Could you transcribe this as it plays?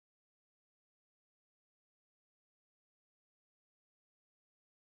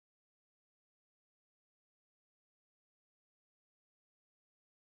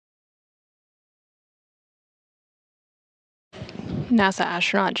NASA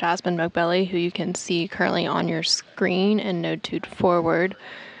astronaut Jasmine McBelly, who you can see currently on your screen in Node 2 forward,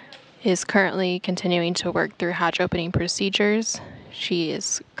 is currently continuing to work through hatch opening procedures. She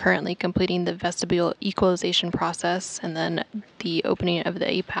is currently completing the vestibule equalization process, and then the opening of the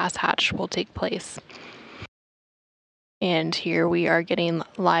APAS hatch will take place. And here we are getting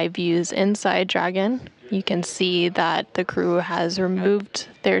live views inside Dragon. You can see that the crew has removed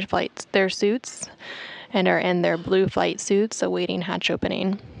their suits and are in their blue flight suits awaiting hatch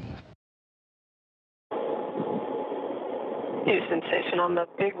opening. New sensation on the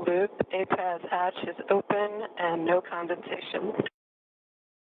big loop. APAS hatch is open and no condensation.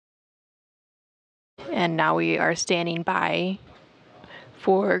 And now we are standing by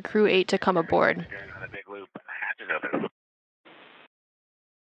for Crew-8 to come aboard.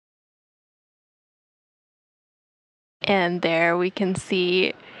 And there we can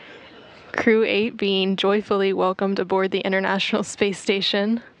see Crew-8 being joyfully welcomed aboard the International Space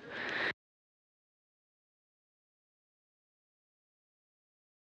Station.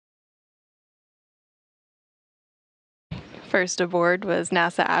 First aboard was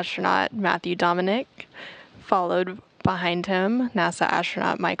NASA astronaut Matthew Dominick, followed behind him NASA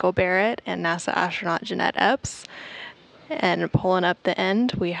astronaut Michael Barratt and NASA astronaut Jeanette Epps. And pulling up the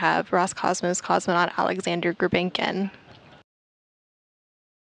end, we have Roscosmos cosmonaut Alexander Grebenkin.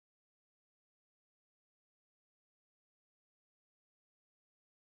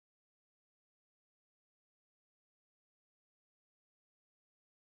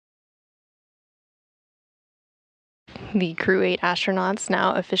 The Crew-8 astronauts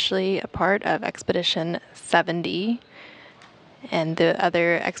now officially a part of Expedition 70, and the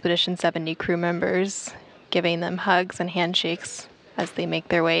other Expedition 70 crew members giving them hugs and handshakes as they make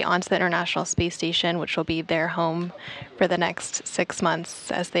their way onto the International Space Station, which will be their home for the next 6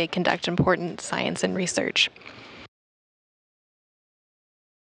 months as they conduct important science and research.